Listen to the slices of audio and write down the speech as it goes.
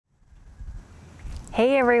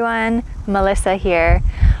Hey everyone, Melissa here.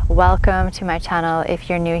 Welcome to my channel if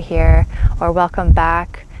you're new here, or welcome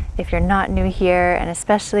back if you're not new here, and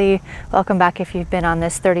especially welcome back if you've been on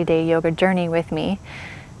this 30-day yoga journey with me.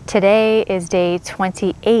 Today is day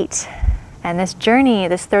 28, and this journey,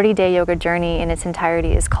 this 30-day yoga journey in its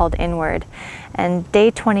entirety is called Inward. And day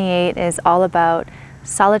 28 is all about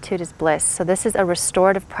Solitude is Bliss. So this is a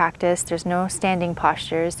restorative practice. There's no standing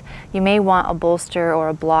postures. You may want a bolster or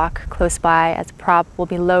a block close by as a prop. We'll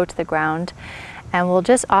be low to the ground, and we'll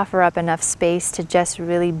just offer up enough space to just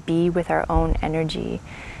really be with our own energy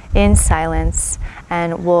in silence,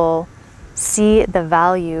 and we'll see the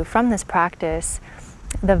value from this practice,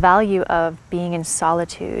 the value of being in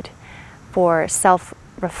solitude for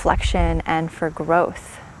self-reflection and for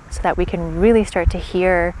growth, so that we can really start to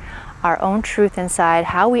hear our own truth inside,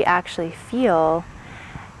 how we actually feel,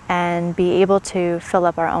 and be able to fill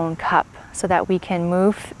up our own cup so that we can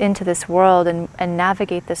move into this world and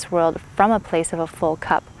navigate this world from a place of a full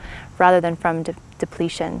cup rather than from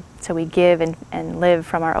depletion. So we give and live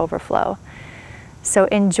from our overflow. So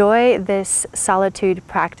enjoy this solitude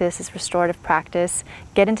practice, this restorative practice.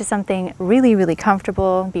 Get into something really, really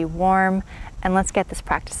comfortable, be warm, and let's get this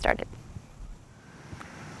practice started.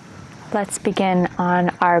 Let's begin on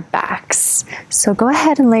our backs. So go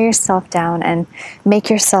ahead and lay yourself down and make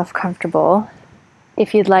yourself comfortable.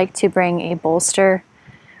 If you'd like to bring a bolster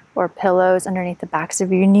or pillows underneath the backs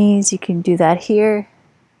of your knees, you can do that here.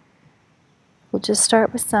 We'll just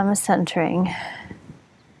start with some centering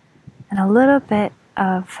and a little bit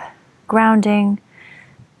of grounding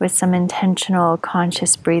with some intentional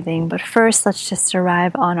conscious breathing. But first, let's just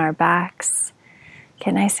arrive on our backs.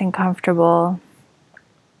 Get nice and comfortable.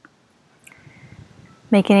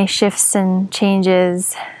 Make any shifts and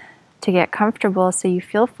changes to get comfortable so you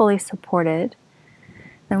feel fully supported.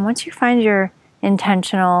 Then once you find your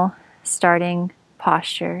intentional starting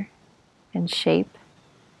posture and shape,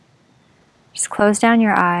 just close down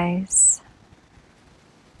your eyes.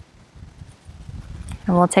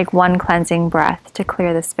 And we'll take one cleansing breath to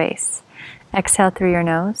clear the space. Exhale through your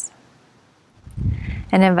nose.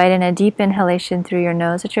 And invite in a deep inhalation through your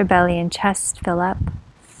nose. Let your belly and chest fill up.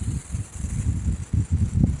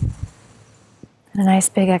 And a nice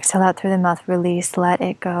big exhale out through the mouth, release, let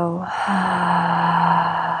it go.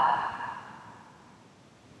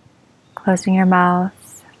 Closing your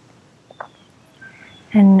mouth.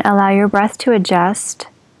 And allow your breath to adjust.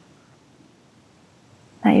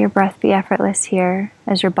 Let your breath be effortless here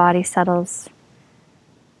as your body settles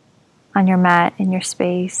on your mat in your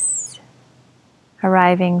space,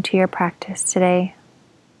 arriving to your practice today,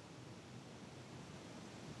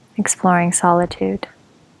 exploring solitude.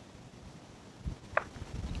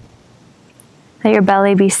 Let your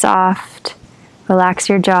belly be soft, relax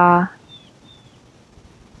your jaw.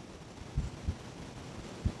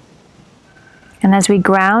 And as we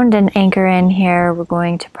ground and anchor in here, we're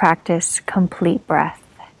going to practice complete breath,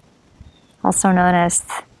 also known as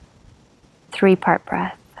three-part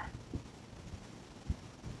breath.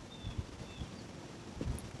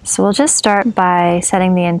 So we'll just start by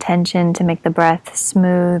setting the intention to make the breath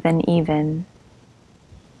smooth and even.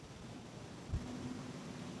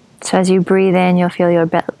 So as you breathe in, you'll feel your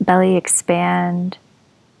belly expand.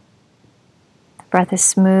 The breath is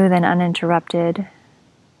smooth and uninterrupted.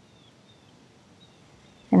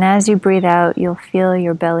 And as you breathe out, you'll feel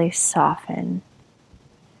your belly soften.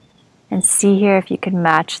 And see here if you can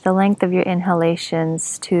match the length of your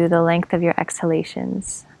inhalations to the length of your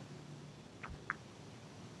exhalations.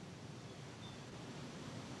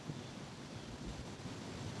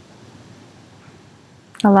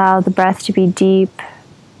 Allow the breath to be deep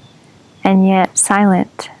and yet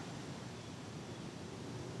silent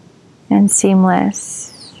and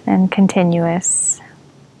seamless and continuous.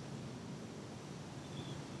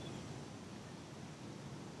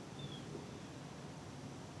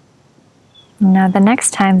 Now the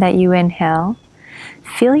next time that you inhale,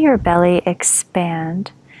 feel your belly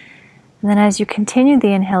expand. And then as you continue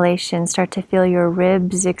the inhalation, start to feel your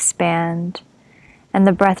ribs expand. And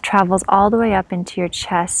the breath travels all the way up into your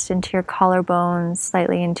chest, into your collarbones,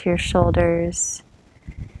 slightly into your shoulders.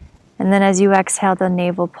 And then as you exhale, the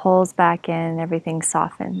navel pulls back in, everything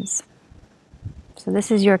softens. So this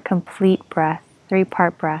is your complete breath,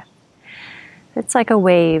 three-part breath. It's like a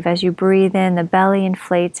wave. As you breathe in, the belly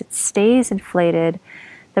inflates, it stays inflated.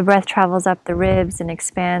 The breath travels up the ribs and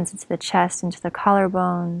expands into the chest, into the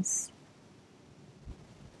collarbones.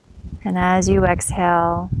 And as you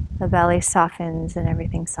exhale, the belly softens and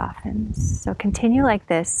everything softens. So continue like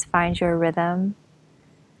this. Find your rhythm.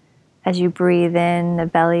 As you breathe in, the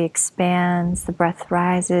belly expands, the breath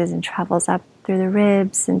rises and travels up through the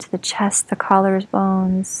ribs, into the chest, the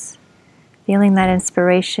collarbones, feeling that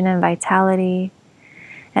inspiration and vitality.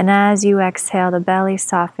 And as you exhale, the belly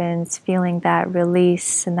softens, feeling that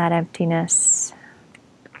release and that emptiness.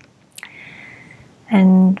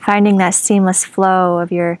 And finding that seamless flow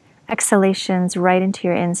of your exhalations right into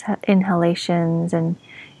your inhalations, and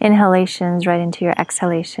inhalations right into your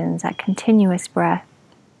exhalations, that continuous breath.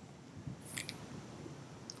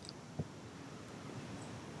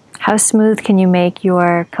 How smooth can you make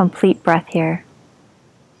your complete breath here?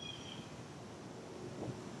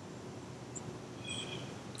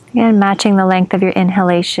 Again, matching the length of your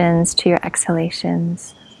inhalations to your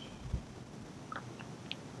exhalations.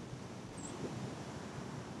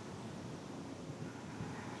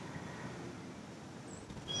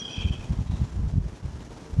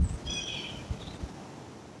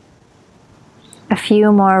 A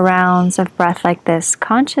few more rounds of breath like this,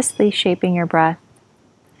 consciously shaping your breath.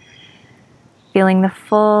 Feeling the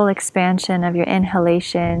full expansion of your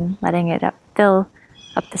inhalation, letting it fill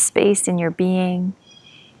up the space in your being,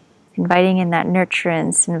 inviting in that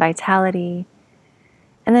nurturance and vitality,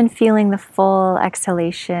 and then feeling the full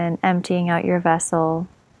exhalation, emptying out your vessel,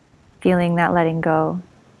 feeling that letting go.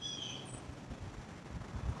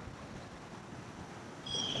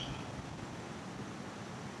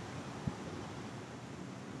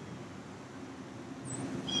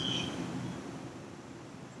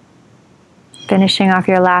 Finishing off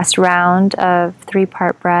your last round of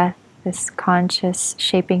 3-part breath, this conscious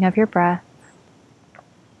shaping of your breath.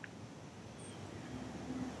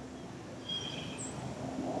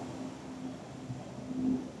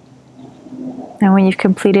 And when you've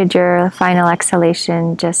completed your final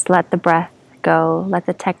exhalation, just let the breath go, let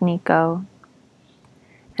the technique go,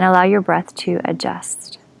 and allow your breath to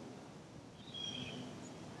adjust.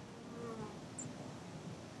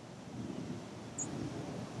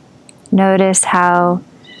 Notice how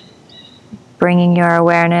bringing your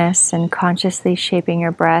awareness and consciously shaping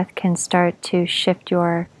your breath can start to shift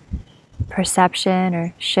your perception,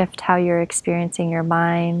 or shift how you're experiencing your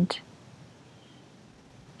mind,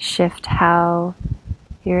 shift how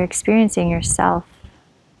you're experiencing yourself,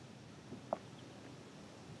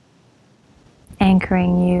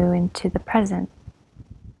 anchoring you into the present.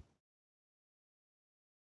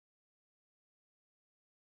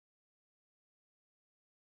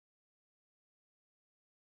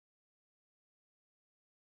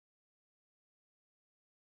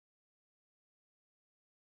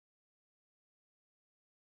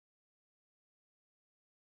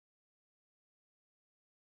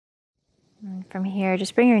 And from here,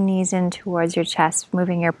 just bring your knees in towards your chest,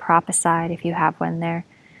 moving your prop aside if you have one there.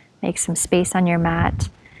 Make some space on your mat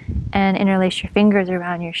and interlace your fingers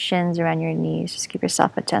around your shins, around your knees. Just give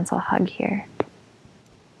yourself a gentle hug here.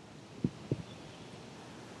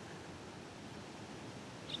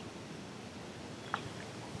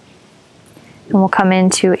 And we'll come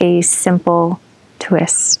into a simple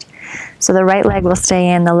twist. So the right leg will stay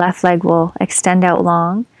in, the left leg will extend out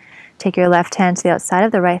long. Take your left hand to the outside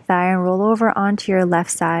of the right thigh and roll over onto your left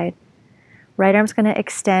side. Right arm's going to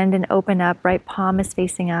extend and open up, right palm is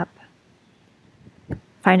facing up.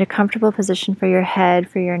 Find a comfortable position for your head,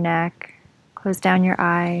 for your neck. Close down your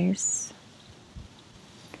eyes.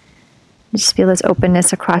 Just feel this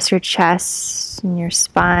openness across your chest and your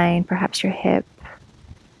spine, perhaps your hip.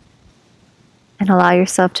 And allow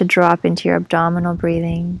yourself to drop into your abdominal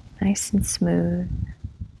breathing, nice and smooth.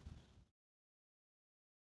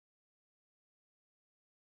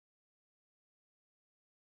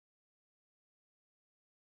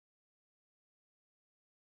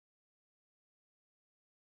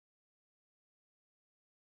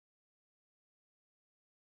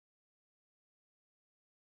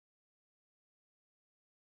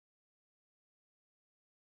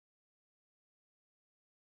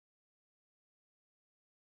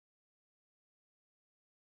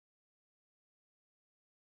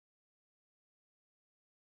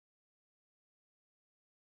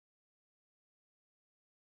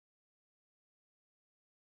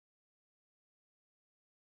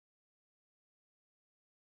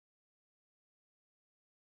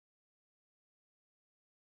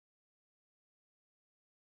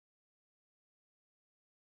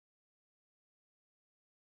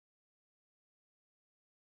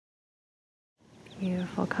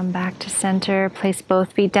 Beautiful. Come back to center. Place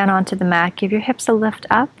both feet down onto the mat. Give your hips a lift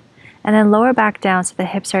up and then lower back down so the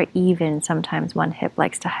hips are even. Sometimes one hip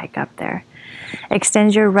likes to hike up there.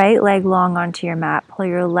 Extend your right leg long onto your mat. Pull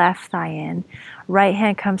your left thigh in. Right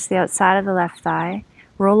hand comes to the outside of the left thigh.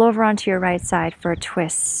 Roll over onto your right side for a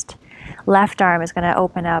twist. Left arm is going to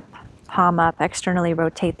open up, palm up, externally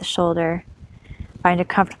rotate the shoulder. Find a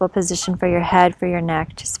comfortable position for your head, for your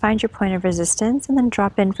neck. Just find your point of resistance and then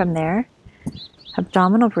drop in from there.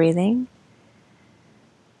 Abdominal breathing.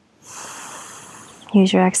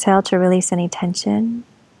 Use your exhale to release any tension.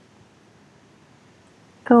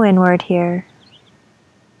 Go inward here.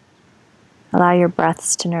 Allow your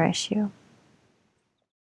breaths to nourish you.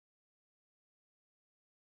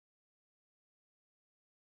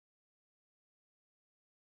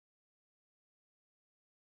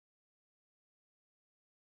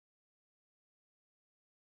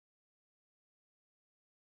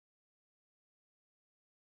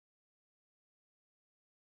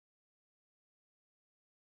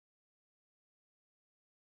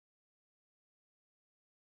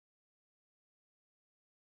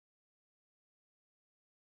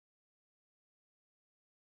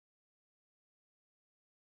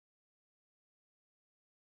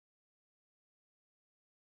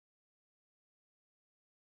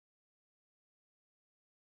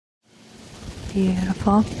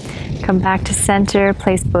 Beautiful. Come back to center,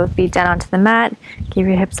 place both feet down onto the mat, give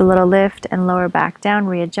your hips a little lift and lower back down,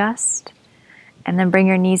 readjust. And then bring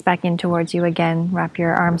your knees back in towards you again. Wrap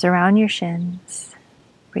your arms around your shins.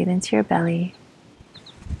 Breathe into your belly.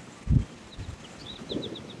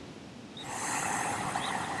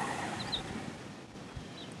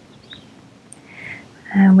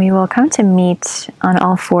 And we will come to meet on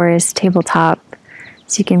all fours, tabletop.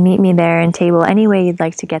 So you can meet me there and table any way you'd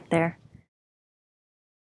like to get there.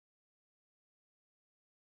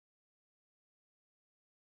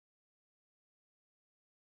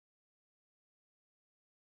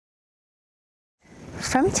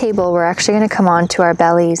 From table, we're actually going to come on to our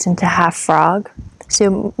bellies into half frog.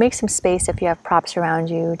 So make some space if you have props around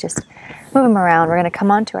you. Just move them around. We're going to come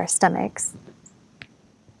on to our stomachs.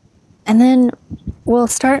 And then we'll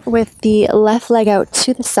start with the left leg out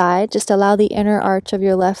to the side. Just allow the inner arch of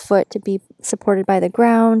your left foot to be supported by the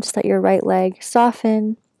ground. Just let your right leg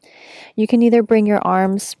soften. You can either bring your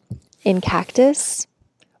arms in cactus,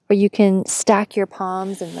 or you can stack your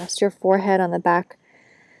palms and rest your forehead on the back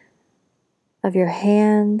of your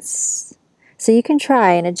hands. So you can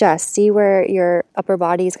try and adjust. See where your upper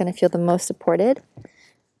body is going to feel the most supported.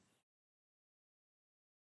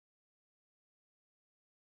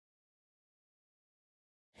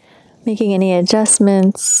 Making any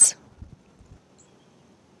adjustments.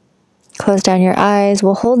 Close down your eyes.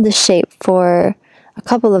 We'll hold this shape for a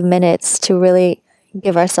couple of minutes to really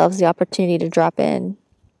give ourselves the opportunity to drop in.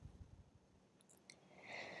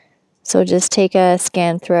 So just take a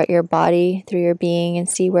scan throughout your body, through your being, and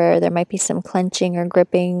see where there might be some clenching or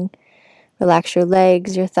gripping. Relax your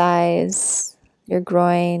legs, your thighs, your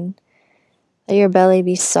groin. Let your belly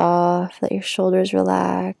be soft. Let your shoulders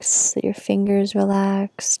relax. Let your fingers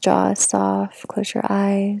relax. Jaw is soft. Close your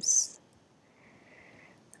eyes.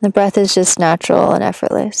 The breath is just natural and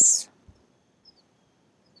effortless.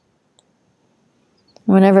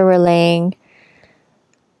 Whenever we're laying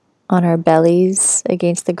on our bellies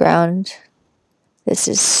against the ground, this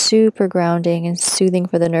is super grounding and soothing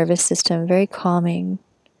for the nervous system, very calming,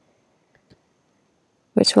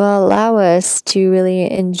 which will allow us to really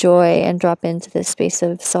enjoy and drop into this space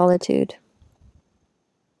of solitude.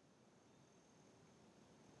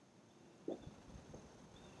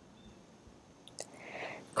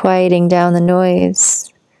 Quieting down the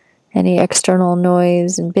noise, any external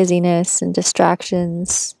noise and busyness and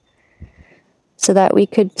distractions, so that we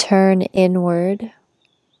could turn inward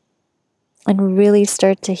and really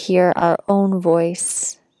start to hear our own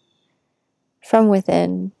voice from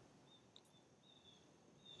within.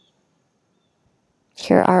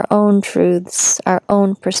 Hear our own truths, our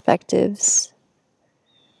own perspectives.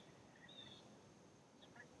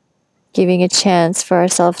 Giving a chance for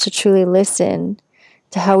ourselves to truly listen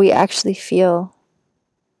to how we actually feel.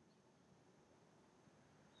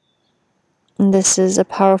 And this is a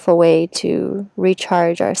powerful way to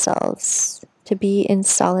recharge ourselves, to be in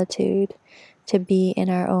solitude, to be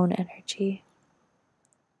in our own energy.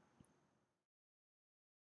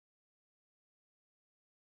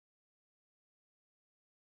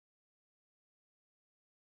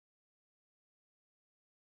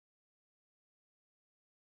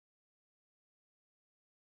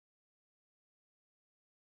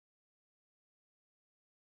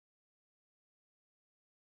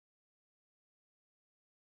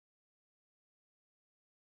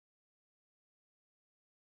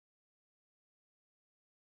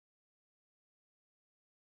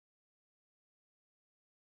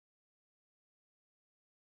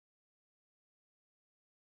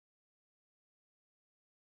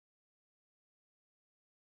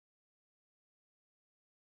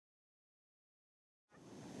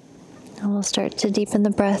 And we'll start to deepen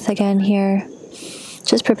the breath again here.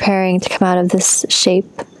 Just preparing to come out of this shape.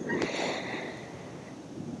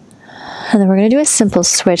 And then we're going to do a simple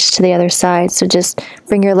switch to the other side. So just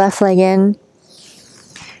bring your left leg in.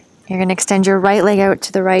 You're going to extend your right leg out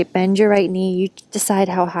to the right, bend your right knee. You decide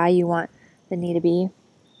how high you want the knee to be.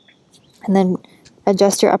 And then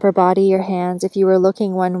adjust your upper body, your hands. If you were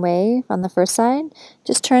looking one way on the first side,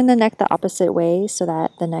 just turn the neck the opposite way so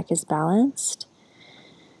that the neck is balanced.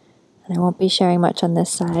 And I won't be sharing much on this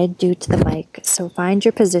side due to the mic. So find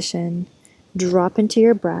your position, drop into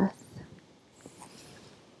your breath.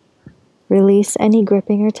 Release any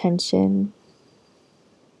gripping or tension.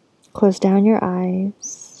 Close down your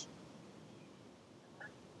eyes.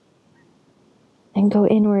 And go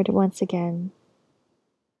inward once again.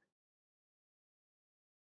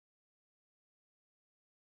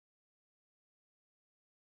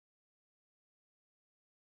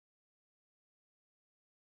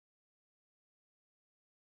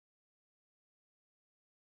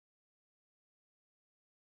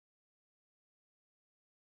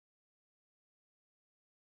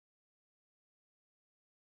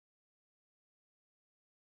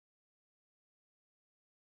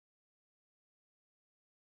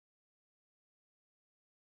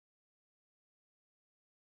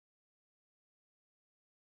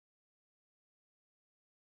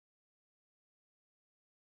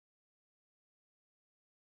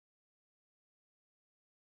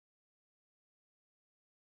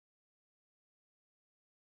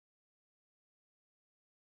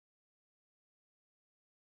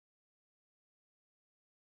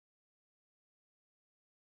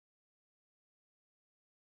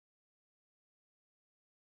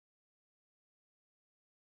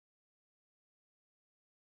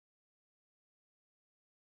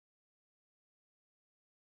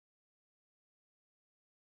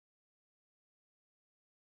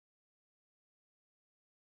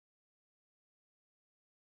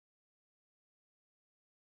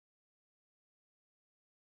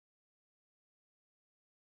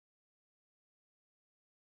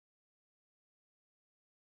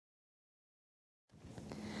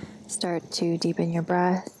 Start to deepen your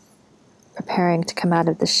breath, preparing to come out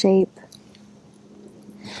of the shape.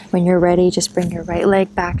 When you're ready, just bring your right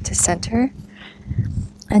leg back to center.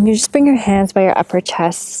 And you just bring your hands by your upper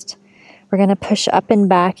chest. We're going to push up and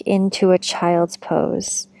back into a child's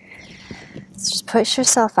pose. So just push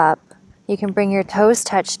yourself up. You can bring your toes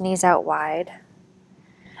touch, knees out wide.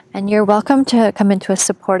 And you're welcome to come into a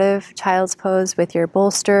supportive child's pose with your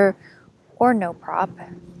bolster or no prop.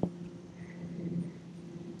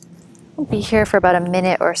 We'll be here for about a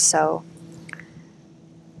minute or so.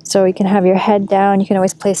 So you can have your head down. You can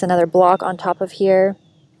always place another block on top of here.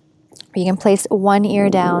 You can place one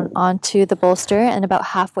ear down onto the bolster, and about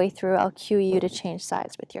halfway through, I'll cue you to change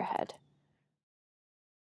sides with your head.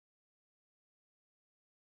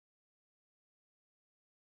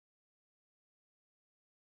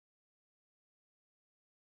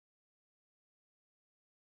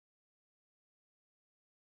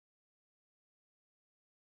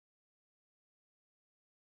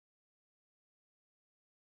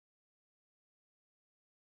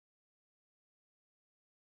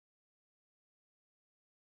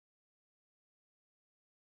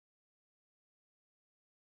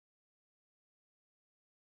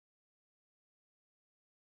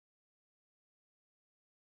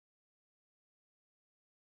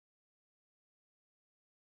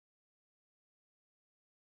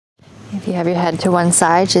 If you have your head to one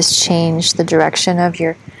side, just change the direction of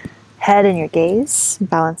your head and your gaze.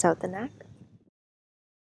 Balance out the neck.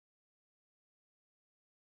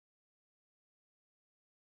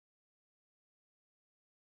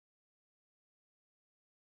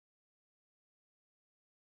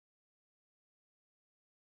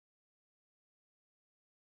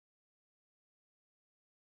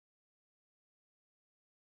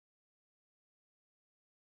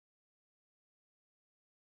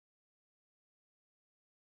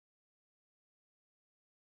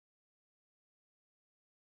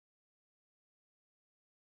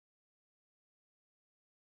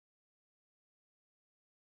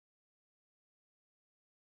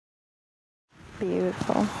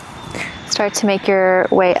 Beautiful. Start to make your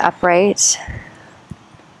way upright.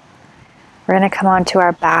 We're going to come onto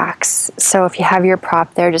our backs. So if you have your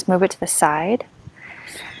prop there, just move it to the side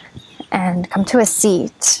and come to a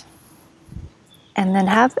seat. And then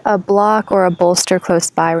have a block or a bolster close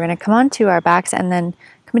by. We're going to come onto our backs and then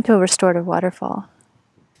come into a restorative waterfall.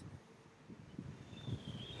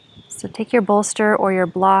 So take your bolster or your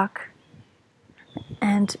block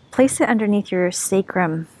and place it underneath your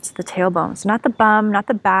sacrum, so the tailbone. So not the bum, not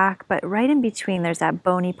the back, but right in between there's that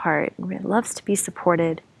bony part. It loves to be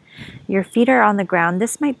supported. Your feet are on the ground.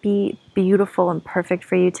 This might be beautiful and perfect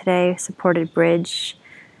for you today, supported bridge.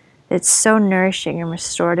 It's so nourishing and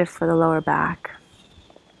restorative for the lower back.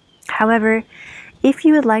 However, if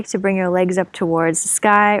you would like to bring your legs up towards the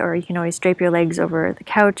sky, or you can always drape your legs over the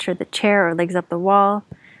couch or the chair or legs up the wall,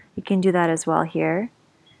 you can do that as well here.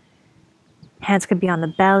 Hands could be on the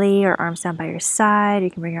belly or arms down by your side.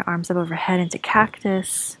 You can bring your arms up overhead into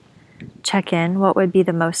cactus. Check in. What would be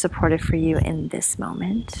the most supportive for you in this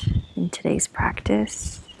moment, in today's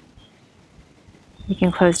practice? You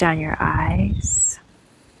can close down your eyes.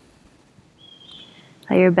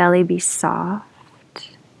 Let your belly be soft.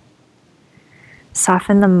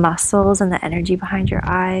 Soften the muscles and the energy behind your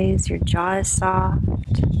eyes. Your jaw is soft.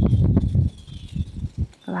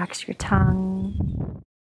 Relax your tongue.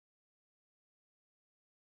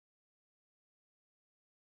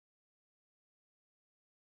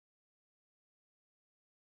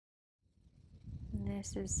 And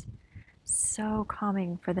this is so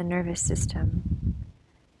calming for the nervous system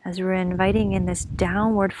as we're inviting in this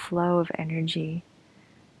downward flow of energy.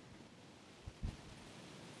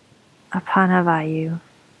 Apanavayu,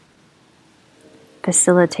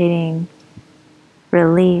 facilitating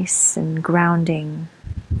release and grounding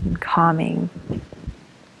and calming.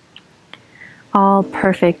 All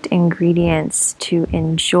perfect ingredients to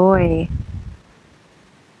enjoy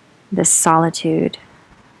this solitude,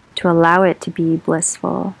 to allow it to be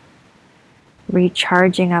blissful,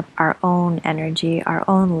 recharging up our own energy, our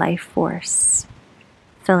own life force,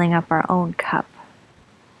 filling up our own cup,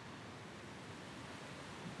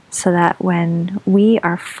 so that when we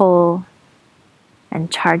are full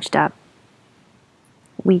and charged up,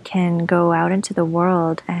 we can go out into the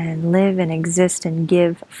world and live and exist and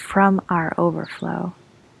give from our overflow.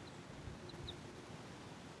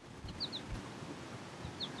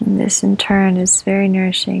 And this in turn is very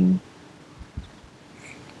nourishing.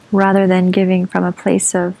 Rather than giving from a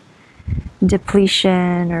place of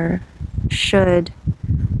depletion or should,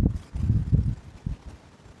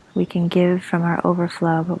 we can give from our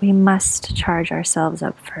overflow, but we must charge ourselves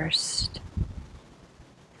up first.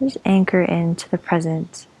 Just anchor into the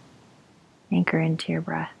present, anchor into your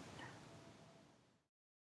breath.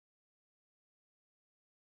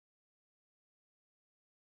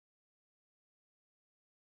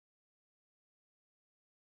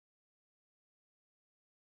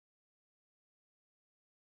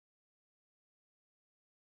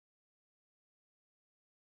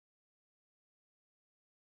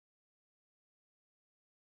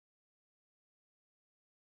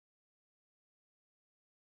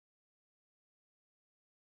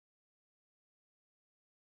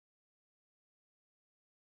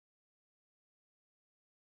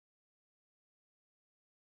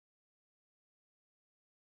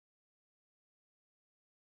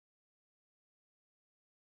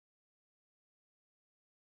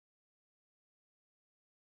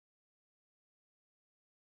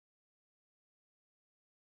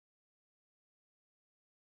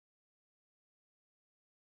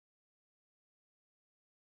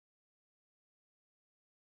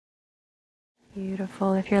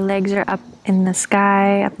 Beautiful. If your legs are up in the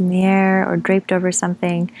sky, up in the air, or draped over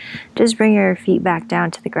something, just bring your feet back down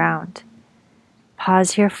to the ground.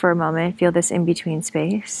 Pause here for a moment. Feel this in-between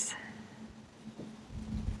space.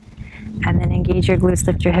 And then engage your glutes,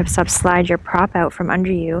 lift your hips up, slide your prop out from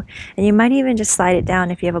under you. And you might even just slide it down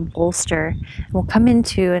if you have a bolster. And we'll come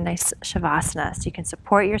into a nice Shavasana. So you can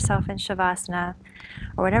support yourself in Shavasana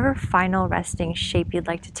or whatever final resting shape you'd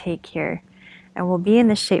like to take here. And we'll be in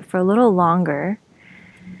this shape for a little longer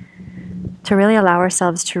to really allow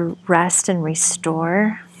ourselves to rest and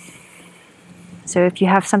restore. So if you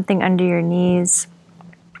have something under your knees,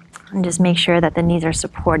 and just make sure that the knees are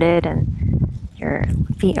supported and your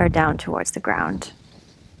feet are down towards the ground.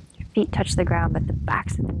 Your feet touch the ground, but the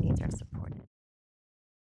backs of the knees are supported.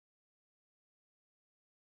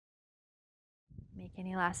 Make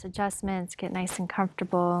any last adjustments, get nice and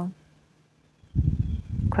comfortable.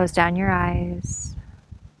 Close down your eyes.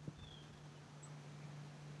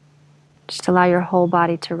 Just allow your whole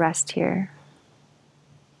body to rest here.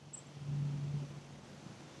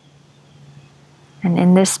 And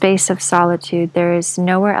in this space of solitude, there is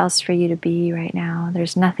nowhere else for you to be right now.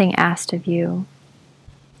 There's nothing asked of you.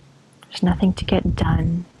 There's nothing to get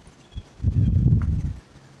done.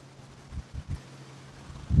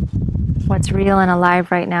 What's real and alive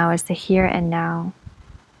right now is the here and now.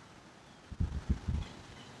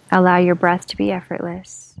 Allow your breath to be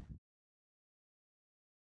effortless.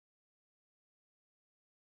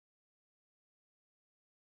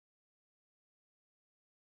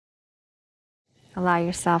 Allow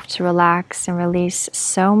yourself to relax and release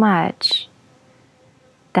so much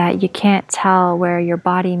that you can't tell where your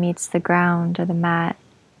body meets the ground or the mat,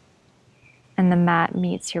 and the mat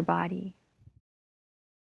meets your body.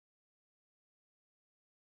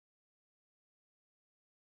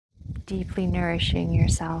 Deeply nourishing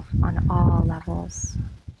yourself on all levels.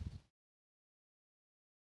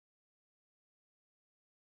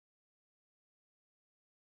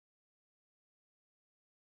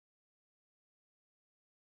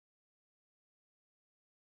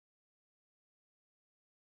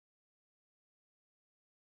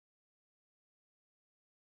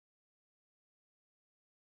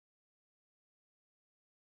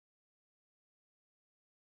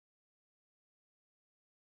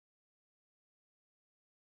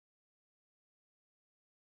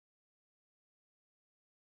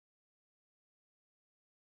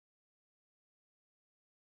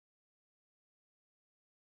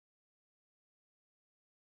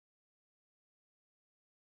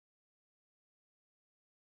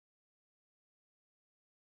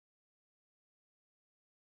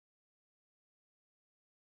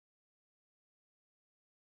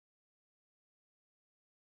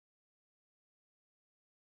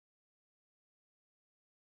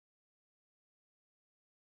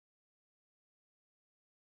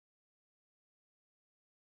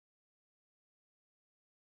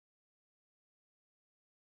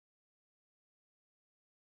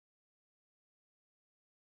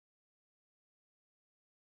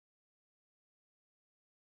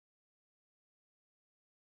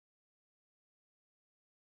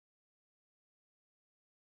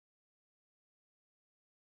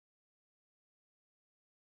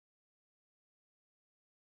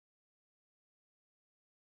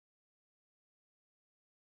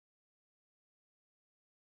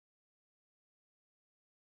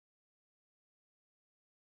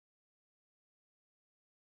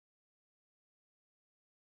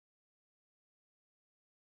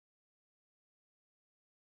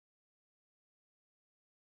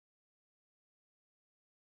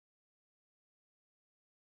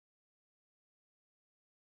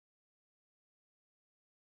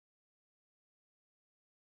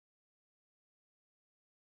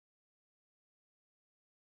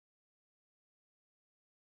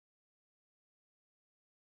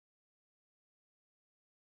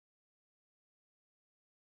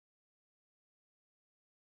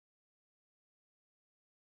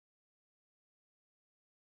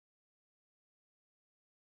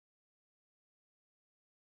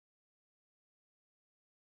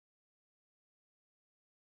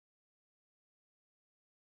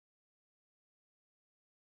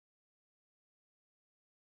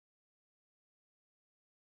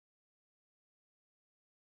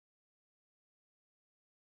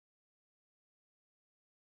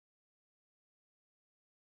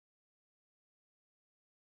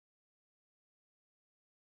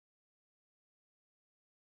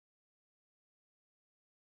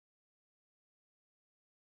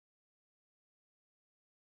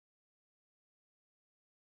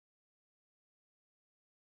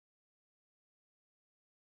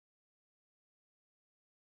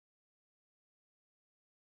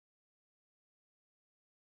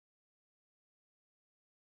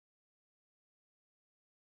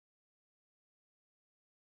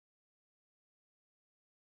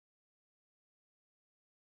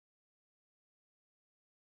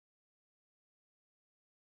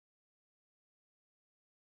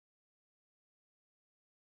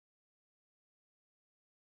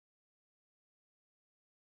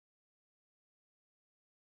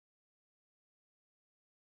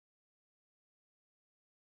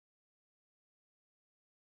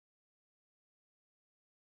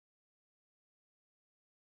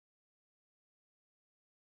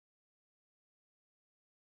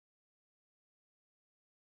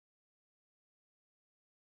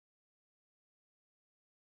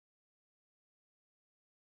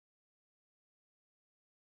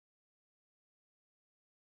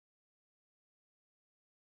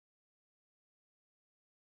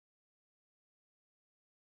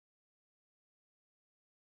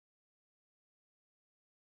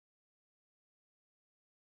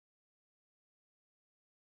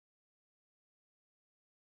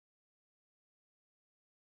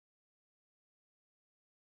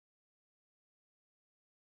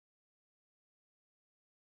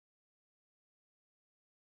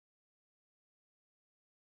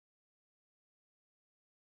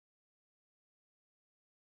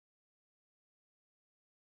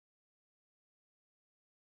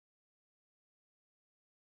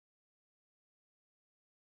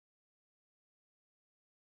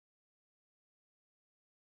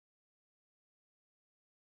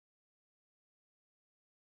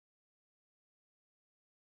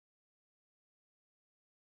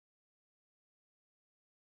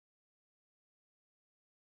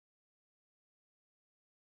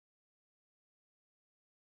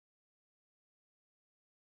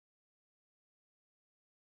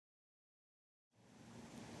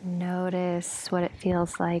 Notice what it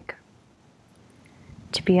feels like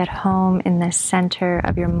to be at home in the center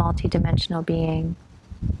of your multidimensional being.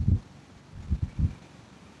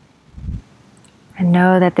 And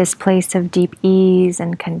know that this place of deep ease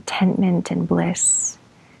and contentment and bliss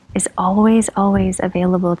is always, always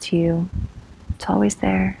available to you. It's always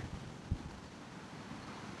there.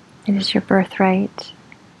 It is your birthright.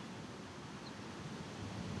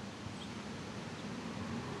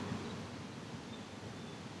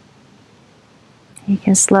 You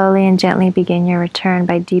can slowly and gently begin your return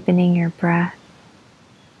by deepening your breath.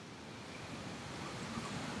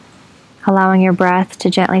 Allowing your breath to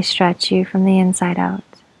gently stretch you from the inside out.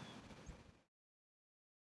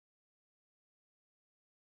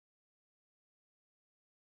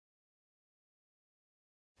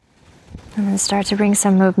 And then start to bring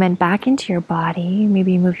some movement back into your body.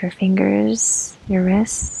 Maybe move your fingers, your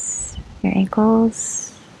wrists, your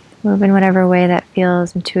ankles. Move in whatever way that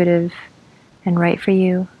feels intuitive and right for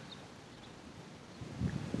you.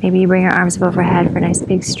 Maybe you bring your arms up overhead for a nice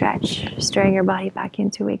big stretch, stirring your body back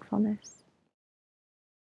into wakefulness.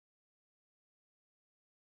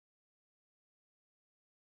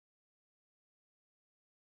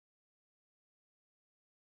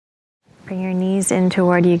 Bring your knees in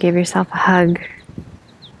toward you, give yourself a hug.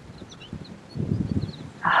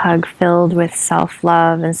 A hug filled with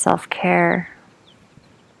self-love and self-care.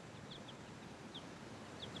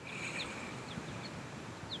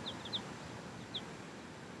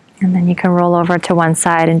 And then you can roll over to one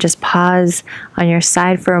side and just pause on your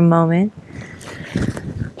side for a moment.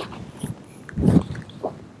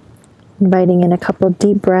 Inviting in a couple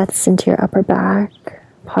deep breaths into your upper back.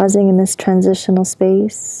 Pausing in this transitional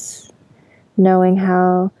space. Knowing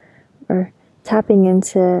how, or tapping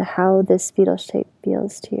into how this fetal shape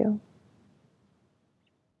feels to you.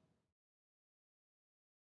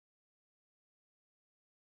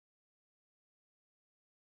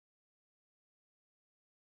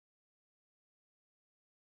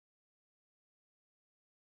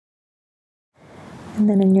 And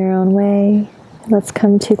then in your own way, let's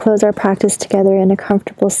come to close our practice together in a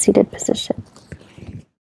comfortable seated position.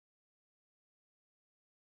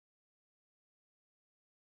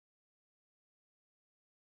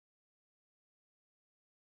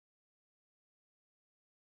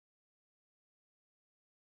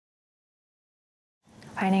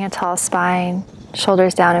 Finding a tall spine,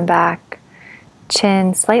 shoulders down and back,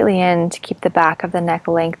 chin slightly in to keep the back of the neck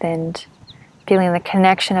lengthened. Feeling the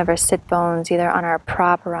connection of our sit bones either on our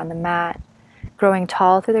prop or on the mat, growing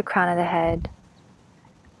tall through the crown of the head.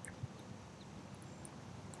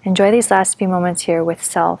 Enjoy these last few moments here with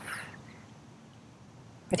self,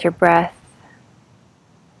 with your breath.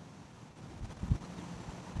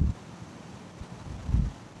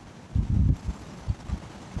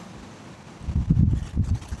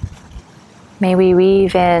 May we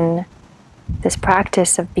weave in this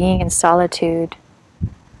practice of being in solitude,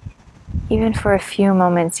 even for a few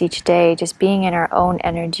moments each day, just being in our own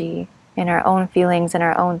energy, in our own feelings, in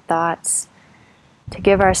our own thoughts, to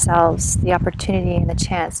give ourselves the opportunity and the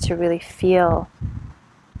chance to really feel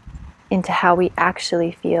into how we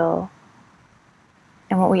actually feel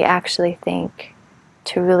and what we actually think,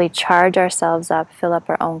 to really charge ourselves up, fill up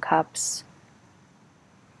our own cups,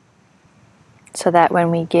 so that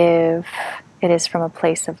when we give, it is from a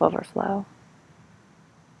place of overflow.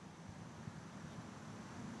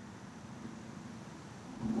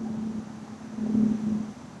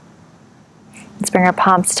 Let's bring our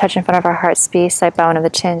palms to touch in front of our heart space, side bone of the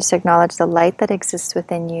chin, just acknowledge the light that exists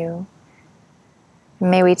within you.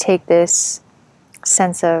 May we take this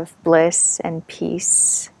sense of bliss and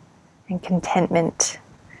peace and contentment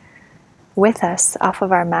with us off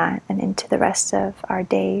of our mat and into the rest of our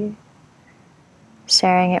day,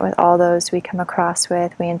 sharing it with all those we come across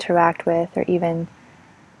with, we interact with, or even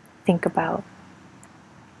think about.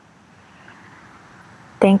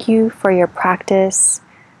 Thank you for your practice.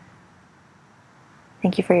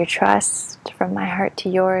 Thank you for your trust. From my heart to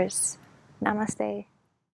yours. Namaste.